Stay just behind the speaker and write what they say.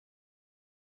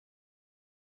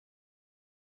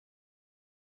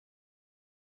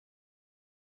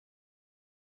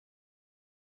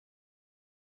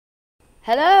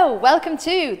Hello, welcome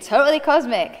to Totally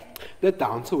Cosmic, the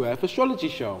down-to-earth astrology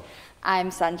show.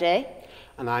 I'm Sanjay.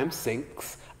 And I'm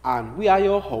Sinks, and we are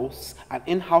your hosts and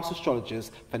in-house astrologers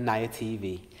for Naya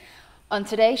TV. On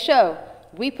today's show,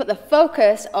 we put the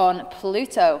focus on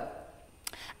Pluto,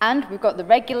 and we've got the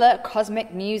regular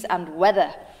cosmic news and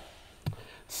weather.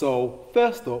 So,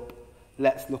 first up,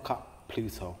 let's look at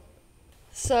Pluto.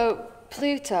 So,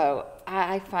 Pluto,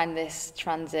 I find this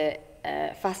transit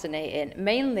fascinating,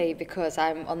 mainly because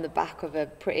I'm on the back of a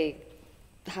pretty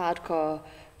hardcore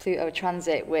Pluto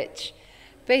transit, which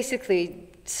basically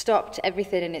stopped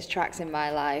everything in its tracks in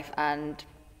my life, and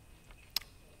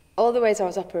all the ways I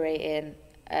was operating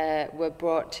were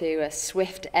brought to a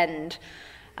swift end,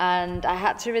 and I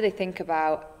had to really think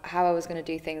about how I was going to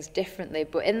do things differently.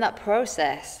 But in that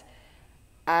process,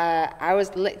 I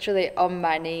was literally on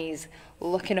my knees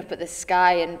looking up at the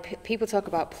sky, and people talk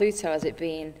about Pluto as it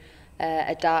being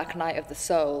a dark night of the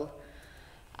soul,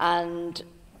 and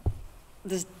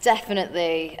there's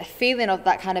definitely a feeling of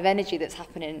that kind of energy that's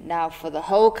happening now for the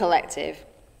whole collective.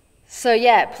 So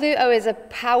yeah, Pluto is a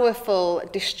powerful,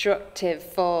 destructive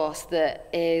force that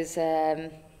is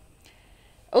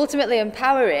ultimately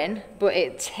empowering, but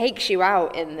it takes you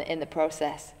out in the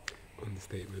process.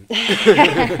 Understatement.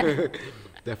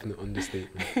 Definite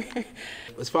understatement.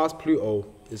 As far as Pluto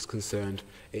is concerned,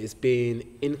 it has been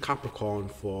in Capricorn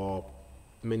for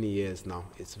many years now.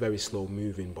 It's a very slow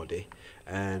moving body,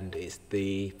 and it's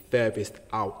the furthest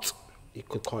out. You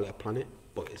could call it a planet,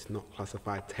 but it's not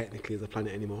classified technically as a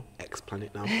planet anymore.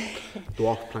 Ex-planet now.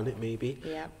 Dwarf planet maybe.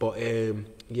 Yeah. But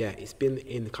yeah, it's been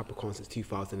in Capricorn since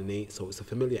 2008, so it's a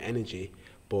familiar energy,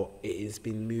 but it has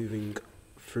been moving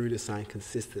through the sign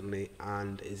consistently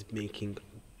and is making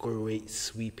great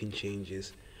sweeping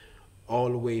changes, all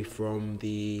the way from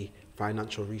the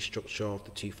financial restructure of the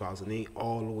 2008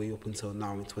 all the way up until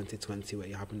now in 2020, where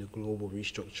you're having a global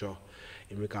restructure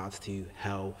in regards to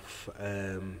health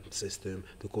system,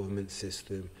 the government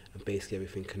system, and basically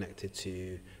everything connected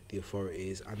to the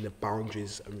authorities and the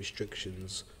boundaries and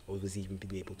restrictions of us even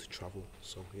being able to travel.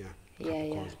 So yeah,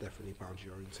 Capricorn is definitely boundary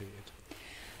orientated.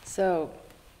 So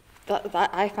that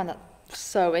I find that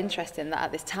so interesting, that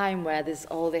at this time where there's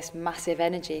all this massive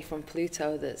energy from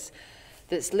Pluto that's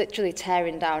literally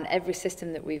tearing down every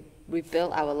system that we've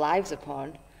built our lives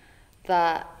upon,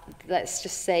 that, let's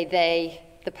just say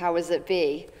the powers that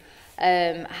be,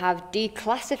 have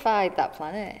declassified that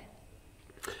planet.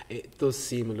 It does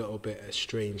seem a little bit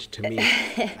strange to me.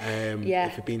 Yeah.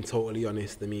 If we're being totally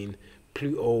honest, I mean,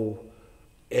 Pluto,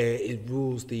 it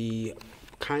rules the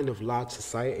kind of large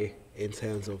society in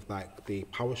terms of like the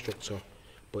power structure,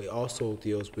 but it also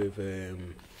deals with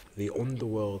the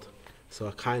underworld. So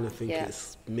I kind of think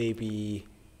it's maybe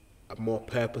a more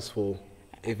purposeful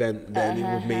event than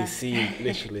it may seem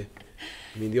initially.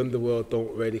 I mean, the underworld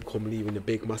don't really come leaving a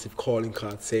big massive calling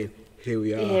card saying, here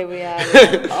we are. Here we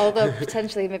are. Although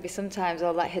potentially maybe sometimes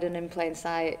all that hidden in plain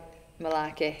sight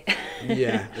malarkey.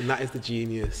 Yeah, and that is the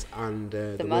genius and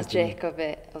the magic of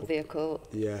it, of the occult.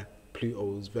 Yeah,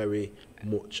 Pluto is very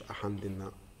much a hand in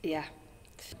that. Yeah.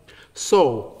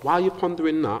 So, while you're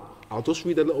pondering that, I'll just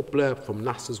read a little blurb from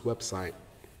NASA's website,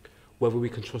 whether we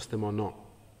can trust them or not.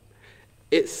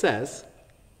 It says,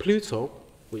 Pluto,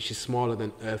 which is smaller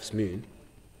than Earth's moon,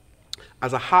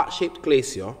 has a heart-shaped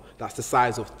glacier that's the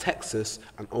size of Texas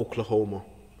and Oklahoma.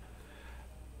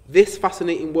 This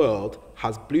fascinating world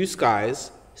has blue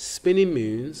skies, spinning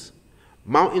moons,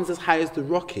 mountains as high as the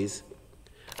Rockies,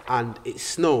 and it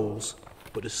snows,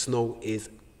 but the snow is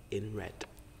in red.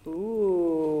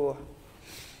 Ooh.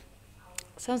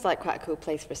 Sounds like quite a cool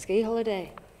place for a ski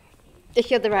holiday, if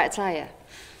you had the right attire.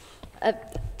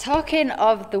 Talking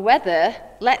of the weather,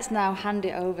 let's now hand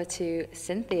it over to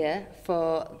Cynthia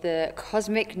for the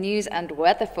cosmic news and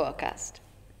weather forecast.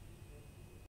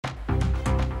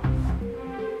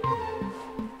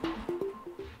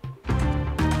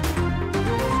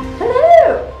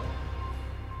 Hello,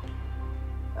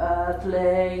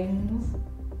 Earthlings.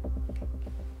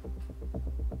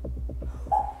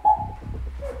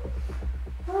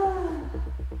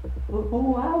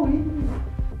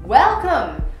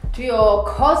 Welcome to your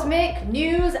cosmic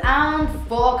news and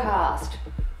forecast.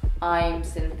 I'm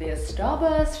Cynthia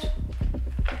Starburst,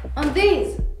 and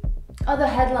these are the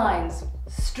headlines.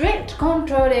 Strict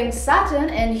controlling Saturn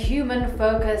in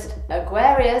human-focused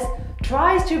Aquarius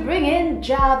tries to bring in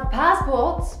jab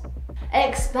passports.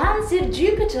 Expansive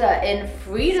Jupiter in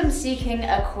freedom-seeking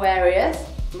Aquarius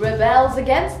rebels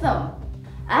against them.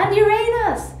 And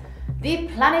Uranus, the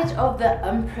planet of the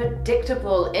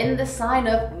unpredictable in the sign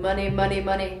of money, money,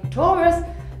 money, Taurus,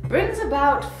 brings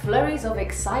about flurries of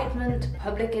excitement,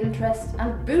 public interest,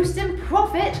 and boosting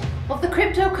profit of the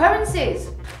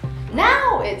cryptocurrencies.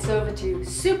 Now it's over to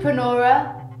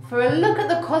Supernora for a look at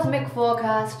the cosmic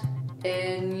forecast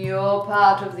in your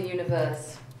part of the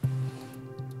universe.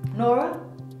 Nora?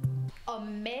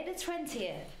 On May the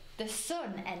 20th, the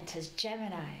sun enters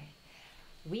Gemini.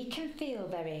 We can feel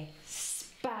very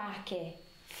sparky,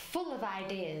 full of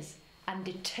ideas and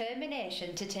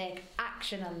determination to take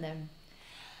action on them.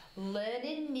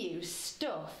 Learning new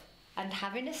stuff and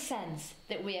having a sense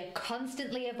that we are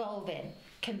constantly evolving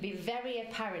can be very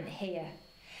apparent here.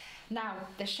 Now,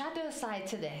 the shadow side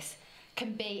to this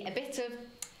can be a bit of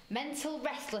mental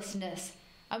restlessness,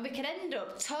 and we can end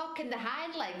up talking the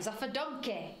hind legs off a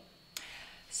donkey.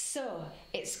 So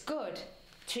it's good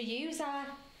to use our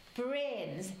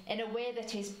brains in a way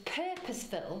that is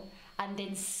purposeful and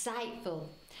insightful.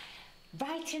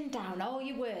 Writing down all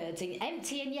your words and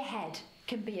emptying your head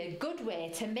can be a good way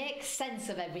to make sense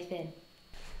of everything.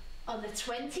 On the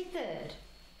 23rd,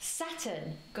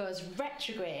 Saturn goes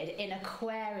retrograde in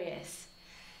Aquarius.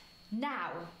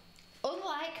 Now,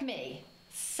 unlike me,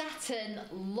 Saturn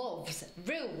loves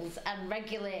rules and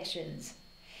regulations.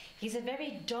 He's a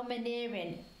very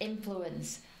domineering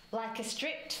influence, like a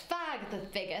strict father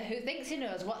figure who thinks he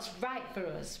knows what's right for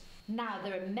us. Now,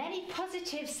 there are many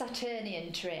positive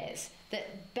Saturnian traits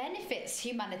that benefits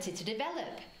humanity to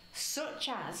develop, such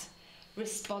as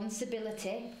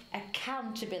responsibility,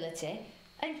 accountability,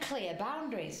 and clear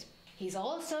boundaries. He's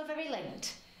also very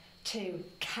linked to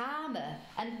karma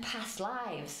and past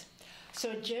lives.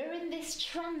 So during this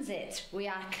transit, we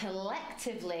are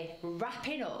collectively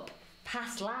wrapping up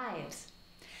past lives.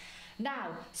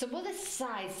 Now, some other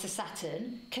sides to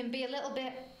Saturn can be a little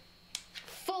bit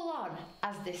full on,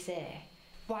 as they say.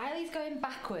 While he's going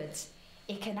backwards,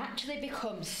 he can actually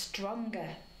become stronger.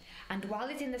 And while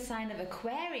he's in the sign of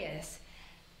Aquarius,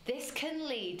 this can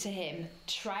lead to him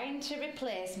trying to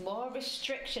replace more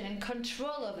restriction and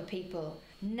control over people.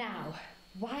 Now,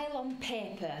 while on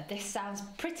paper this sounds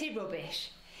pretty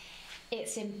rubbish,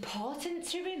 it's important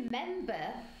to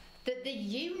remember that the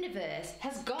universe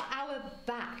has got our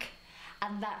back,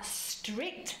 and that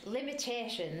strict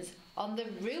limitations on the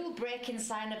rule-breaking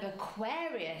sign of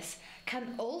Aquarius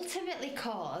can ultimately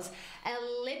cause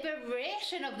a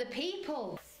liberation of the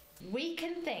people. We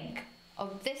can think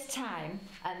of this time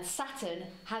and Saturn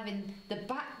having the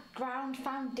background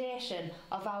foundation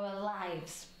of our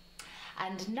lives.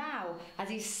 And now, as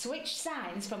he's switched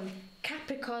signs from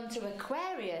Capricorn to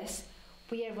Aquarius,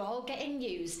 we are all getting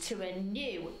used to a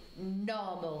new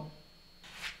normal.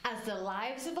 As the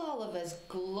lives of all of us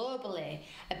globally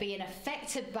are being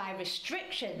affected by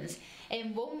restrictions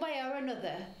in one way or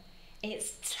another,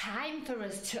 it's time for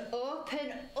us to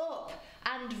open up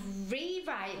and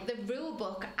rewrite the rule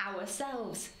book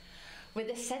ourselves, with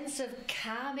a sense of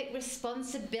karmic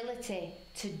responsibility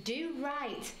to do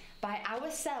right by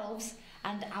ourselves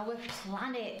and our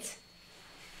planet.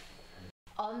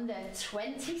 On the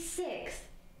 26th,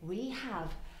 we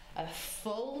have a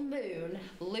full moon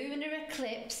lunar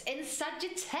eclipse in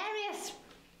Sagittarius.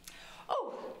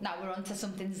 Oh, now we're on to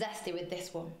something zesty with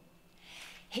this one.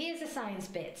 Here's the science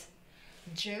bit.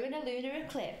 During a lunar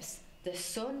eclipse, the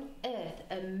sun, earth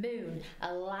and moon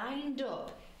are lined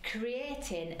up,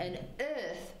 creating an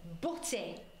earth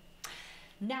butty.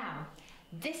 Now,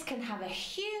 this can have a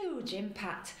huge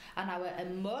impact on our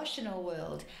emotional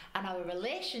world and our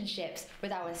relationships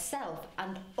with ourselves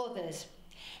and others.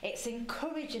 It's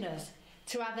encouraging us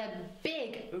to have a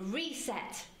big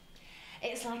reset.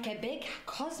 It's like a big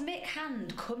cosmic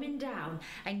hand coming down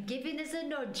and giving us a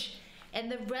nudge in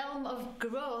the realm of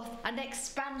growth and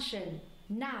expansion.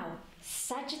 Now,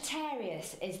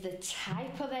 Sagittarius is the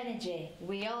type of energy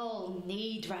we all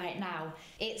need right now.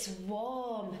 It's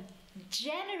warm,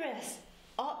 generous,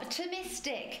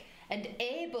 optimistic, and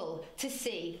able to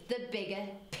see the bigger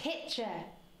picture.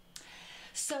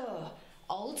 So,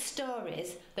 old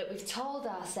stories that we've told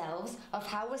ourselves of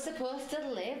how we're supposed to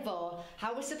live or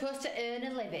how we're supposed to earn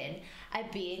a living are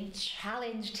being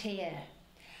challenged here.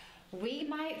 We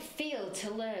might feel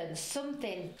to learn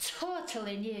something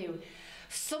totally new,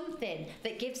 something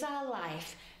that gives our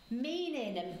life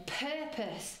meaning and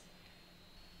purpose,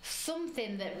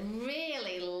 something that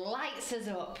really lights us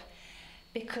up,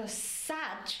 because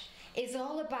Sag is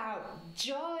all about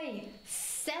joy,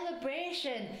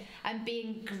 celebration, and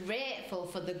being grateful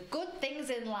for the good things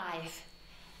in life.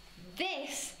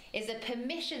 This is a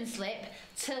permission slip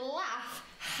to laugh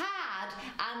hard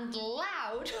and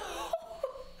loud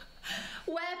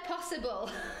where possible.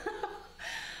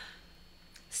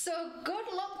 So good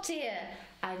luck to you,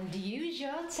 and use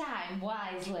your time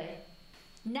wisely.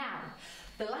 Now,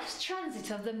 the last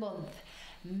transit of the month,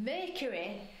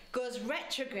 Mercury goes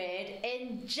retrograde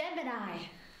in Gemini.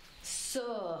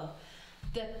 So,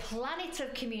 the planet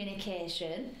of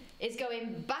communication is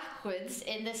going backwards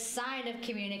in the sign of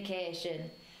communication,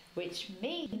 which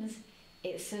means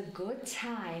it's a good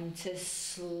time to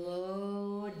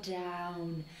slow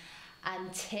down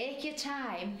and take your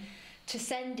time to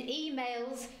send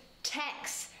emails,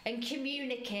 texts, and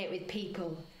communicate with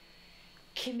people.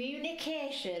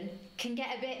 Communication can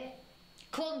get a bit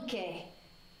clunky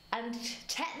and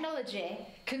technology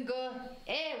can go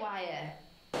haywire.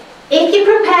 If you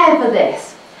prepare for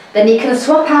this, then you can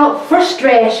swap out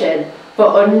frustration for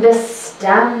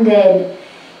understanding.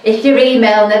 If your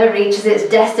email never reaches its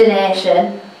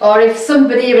destination, or if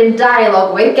somebody you're in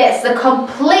dialogue with gets the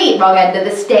complete wrong end of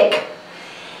the stick,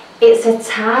 it's a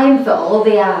time for all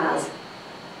the R's.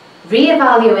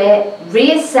 Reevaluate,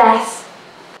 reassess,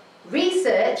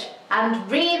 research and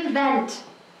reinvent.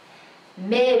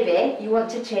 Maybe you want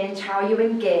to change how you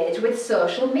engage with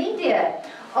social media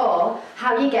or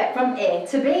how you get from A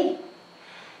to B.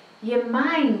 Your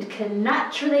mind can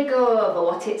naturally go over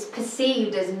what it's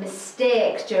perceived as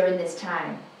mistakes during this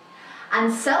time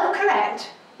and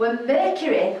self-correct when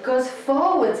Mercury goes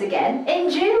forwards again in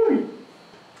June.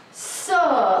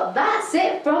 So that's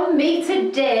it from me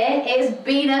today. It's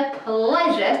been a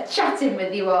pleasure chatting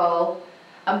with you all.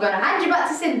 I'm going to hand you back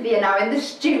to Cynthia now in the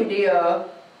studio.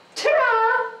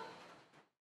 Ta-ra!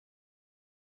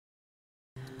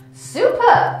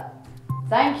 Super!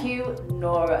 Thank you,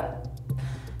 Nora.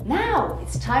 Now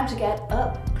it's time to get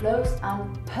up close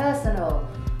and personal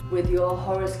with your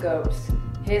horoscopes.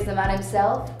 Here's the man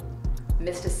himself,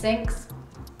 Mr. Sinks.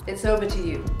 It's over to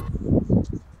you.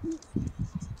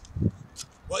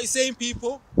 What are you saying,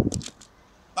 people?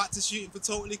 Back to shooting for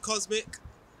Totally Cosmic.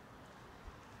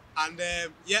 And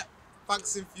yeah, thanks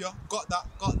Cynthia, got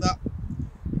that.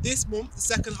 This month, the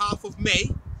second half of May,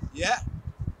 yeah,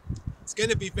 it's going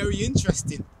to be very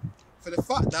interesting for the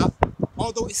fact that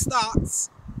although it starts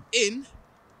in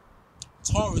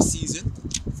Taurus season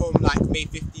from like May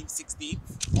 15th,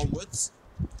 16th onwards,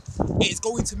 it's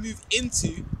going to move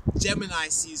into Gemini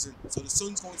season. So the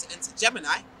sun's going to enter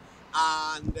Gemini,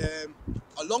 and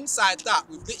alongside that,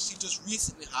 we've literally just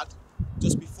recently had,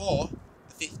 just before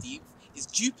the 15th, is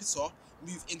Jupiter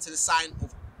move into the sign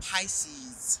of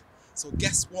Pisces. So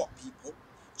guess what, people?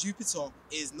 Jupiter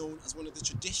is known as one of the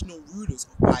traditional rulers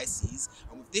of Pisces,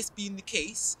 and with this being the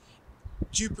case,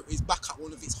 Jupiter is back at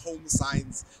one of its home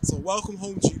signs. So welcome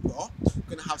home, Jupiter. We're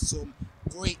going to have some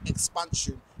great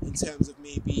expansion in terms of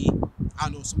maybe, I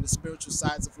don't know, some of the spiritual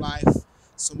sides of life,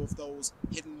 some of those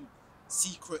hidden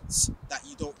secrets that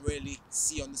you don't really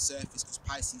see on the surface, because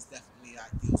Pisces definitely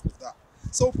deals with that.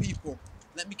 So people,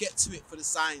 let me get to it for the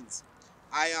signs.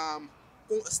 I am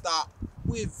going to start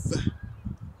with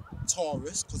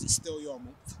Taurus, because it's still your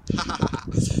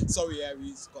month. Sorry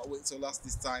Aries, got to wait till last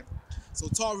this time. So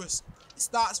Taurus, it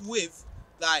starts with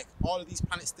like all of these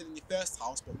planets still in your first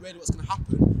house, but really what's going to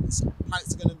happen is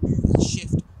planets are going to move and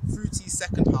shift through to your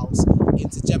second house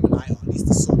into Gemini, or at least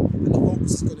the sun, and the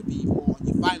focus is going to be more on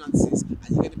your finances, and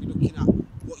you're going to be looking at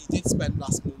what you did spend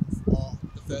last month or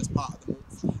the first part of the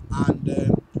month,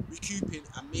 and recouping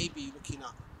and maybe looking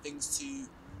at things to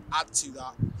add to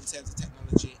that in terms of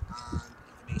technology and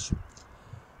information.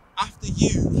 After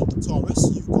you,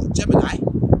 Taurus, you've got Gemini,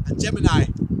 and Gemini,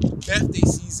 birthday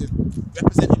season,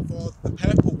 representing for the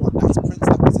purple one, that is Prince,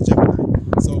 that was a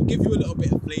Gemini. So I'll give you a little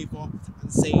bit of flavour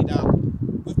and say that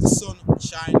with the sun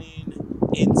shining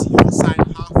into your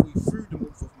sign halfway through the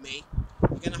month of May,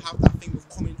 you're going to have that thing of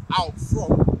coming out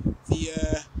from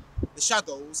the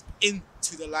shadows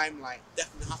into the limelight.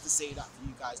 Definitely have to say that for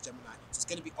you guys, Gemini. So it's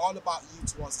going to be all about you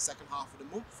towards the second half of the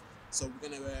month. So we're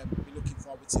going to be looking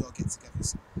forward to your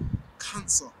get-togethers.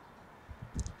 Cancer.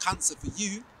 Cancer for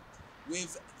you,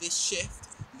 with this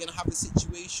shift, you're going to have the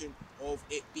situation of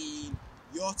it being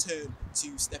your turn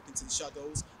to step into the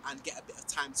shadows and get a bit of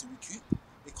time to recoup,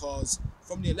 because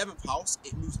from the 11th house,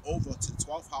 it moves over to the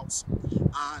 12th house.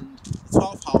 And the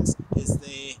 12th house is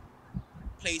the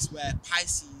place where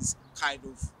Pisces kind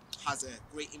of has a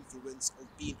great influence of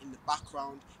being in the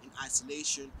background, in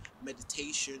isolation,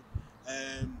 meditation,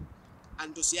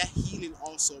 and just, yeah, healing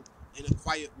also in a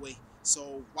quiet way.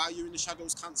 So while you're in the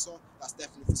shadows, Cancer, that's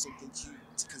definitely something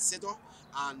to consider,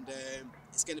 and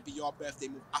it's going to be your birthday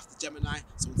month after Gemini,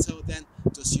 so until then,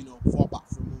 just, you know, fall back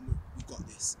for a moment. We got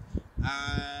this.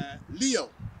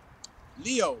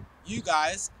 Leo, you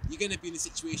guys, you're going to be in a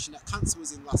situation that Cancer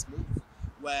was in last month,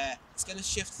 where it's going to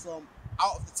shift from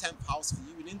out of the 10th house for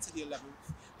you and into the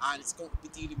 11th, and it's going to be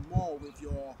dealing more with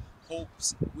your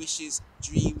hopes, wishes,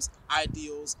 dreams,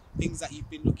 ideals, things that you've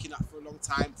been looking at for a long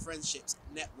time, friendships,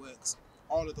 networks,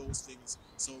 all of those things.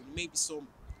 So maybe some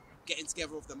getting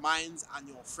together of the minds and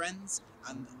your friends,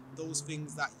 and those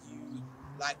things that you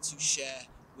like to share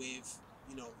with,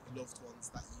 loved ones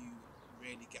that you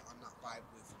really get on that vibe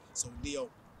with. So Leo,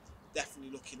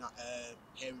 definitely looking at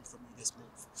hearing from you this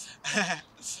month.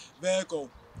 Virgo,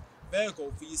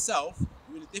 for yourself,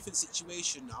 you're in a different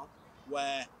situation now,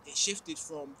 where it shifted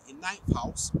from your ninth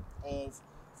house of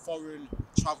foreign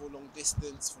travel, long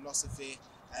distance, philosophy,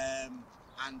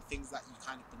 and things that you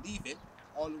kind of believe in,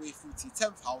 all the way through to your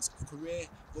 10th house of career,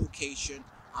 vocation,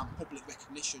 and public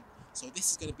recognition. So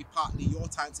this is going to be partly your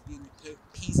time to be in your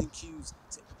P's and Q's.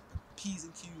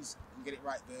 And get it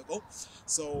right, Virgo.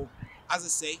 So, as I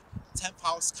say, 10th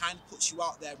house kind of puts you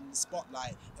out there in the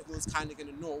spotlight. Everyone's kind of going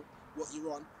to know what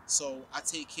you're on. So I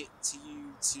take it to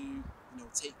you to,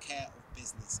 take care of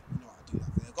business. You know how I do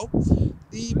that, Virgo.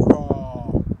 Libra.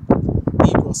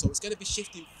 So it's going to be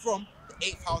shifting from the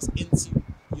 8th house into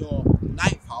your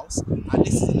 9th house. And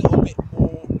this is a little bit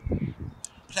more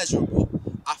pleasurable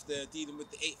after dealing with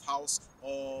the 8th house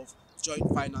of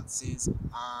joint finances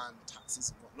and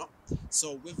taxes and whatnot.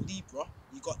 So with Libra,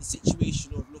 you got the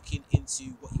situation of looking into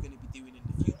what you're going to be doing in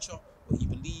the future, what you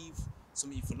believe,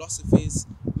 some of your philosophies,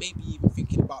 maybe even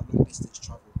thinking about long distance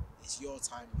travel. It's your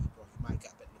time, Libra. You might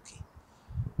get a bit lucky.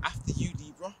 After you,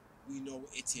 Libra, we know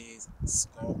it is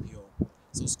Scorpio.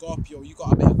 So Scorpio, you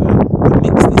got a bit of a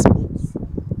mix this month.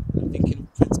 I'm thinking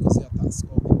of Prince because he had that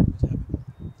Scorpio with him.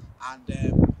 And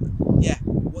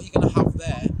what you're going to have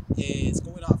there is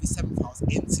going out of your 7th house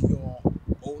into your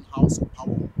own house of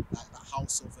power, like that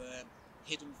house of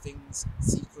hidden things,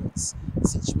 secrets. The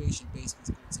situation basically is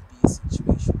going to be a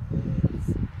situation of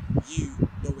you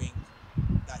knowing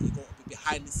that you're going to be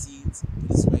behind the scenes, but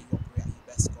this is where you operate at your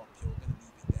best, Scorpio. We're going to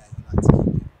leave it there. You like to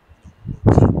keep it,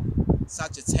 low key.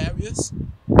 Sagittarius,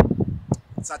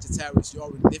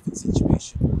 you're in a different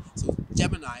situation. So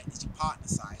Gemini is your partner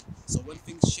side. So when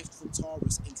things shift from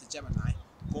Taurus into Gemini,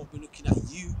 we'll be looking at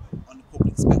you on the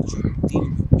public spectrum,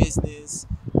 dealing with business,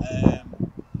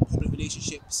 public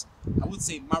relationships. I would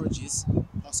say marriages,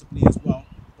 possibly as well,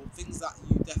 but things that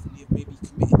you definitely have maybe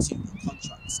committed to in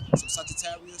contracts. So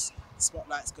Sagittarius, the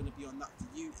spotlight's going to be on that for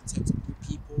you in terms of new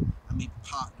people and maybe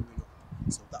partnering up.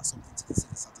 So that's something to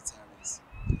consider, Sagittarius.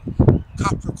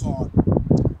 Capricorn.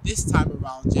 This time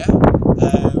around,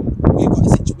 we've got a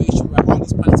situation where all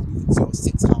these planets move into your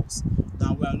 6th house.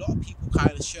 Now, where a lot of people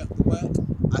kind of shirk the work,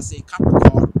 I say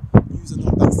Capricorn, use and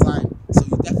know that sign. So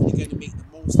you're definitely going to make the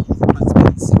most of the planets being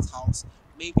in your 6th house.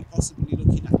 Maybe possibly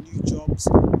looking at new jobs,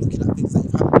 looking at things that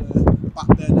you've had on the back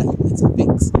burner that you wanted to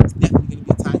fix. It's definitely going to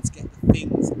be a time to get the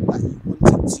things that you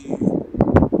wanted to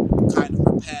kind of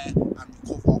repair and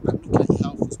recover, and looking at your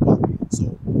health as well. So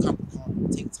Capricorn,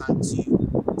 take time.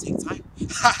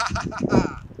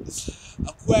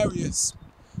 Aquarius,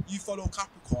 you follow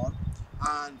Capricorn,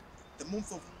 and the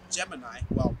month of Gemini,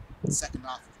 well, the second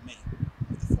half of May,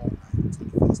 of the fortnight,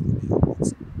 21st of May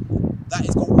onwards, that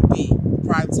is going to be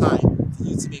prime time for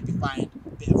you to maybe find a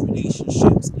bit of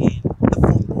relationships in the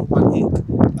fun, romantic,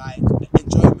 like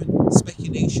enjoyment,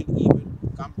 speculation, even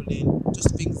gambling,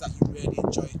 just things that you really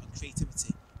enjoy, and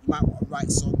creativity. You might want to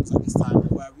write songs at this time,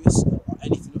 Aquarius, or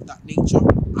anything of that nature,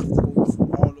 after going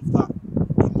through all of that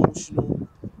emotional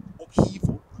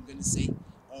upheaval, I'm going to say,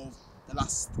 of the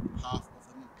last half of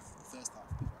the month, the first half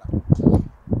before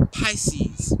that.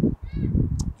 Pisces,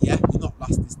 you're not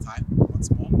last this time, once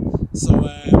more. So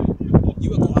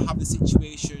you are going to have the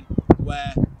situation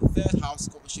where the 3rd house is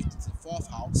going to shift into the 4th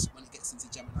house when it gets into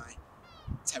Gemini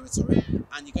territory,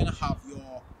 and you're going to have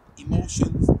your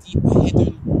emotions, deeper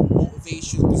hidden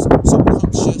motivations,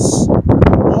 subconscious,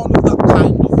 all of that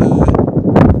kind of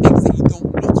things that you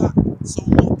don't look at so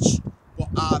much, but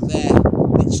are there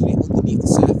literally underneath the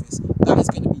surface. That is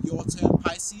going to be your turn,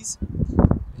 Pisces.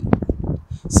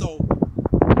 So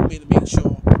you may make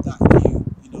sure that you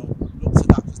look to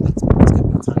that, because next month is going to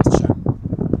be time to shine.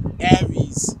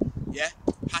 Aries,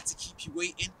 had to keep you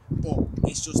waiting, but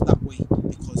it's just that way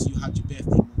because you had your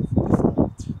birthday month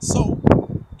before. So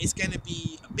it's going to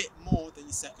be a bit more than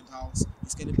your 2nd house.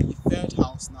 It's going to be your 3rd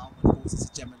house now when it goes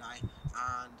into Gemini,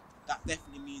 and that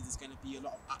definitely means there's going to be a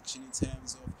lot of action in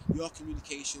terms of your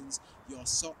communications, your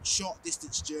short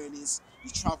distance journeys,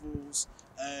 your travels,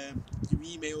 your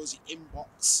emails, your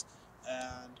inbox,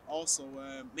 and also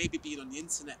maybe being on the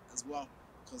internet as well,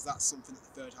 because that's something that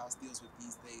the 3rd house deals with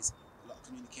these days, a lot of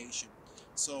communication.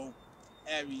 So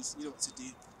Aries, you know what to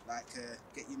do, like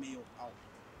get your mail out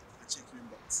and check your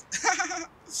inbox.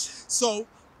 So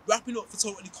wrapping up for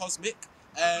Totally Cosmic,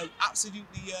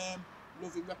 absolutely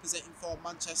loving representing for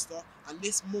Manchester, and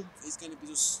this month is going to be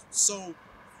just so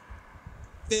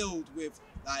filled with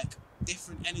like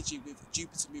different energy with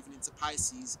Jupiter moving into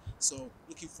Pisces. So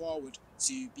looking forward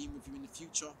to being with you in the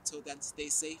future. Till then, stay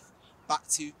safe. Back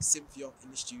to Cynthia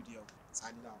in the studio,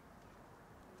 signing out.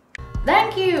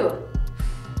 Thank you!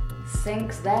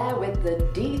 Sinks there with the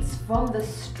deets from the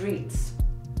streets.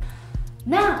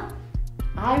 Now,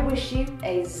 I wish you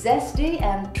a zesty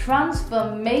and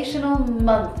transformational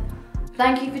month.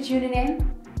 Thank you for tuning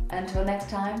in. Until next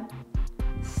time,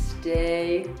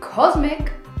 stay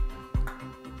cosmic.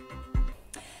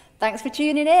 Thanks for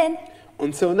tuning in.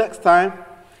 Until next time,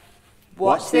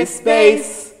 Watch this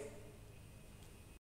space.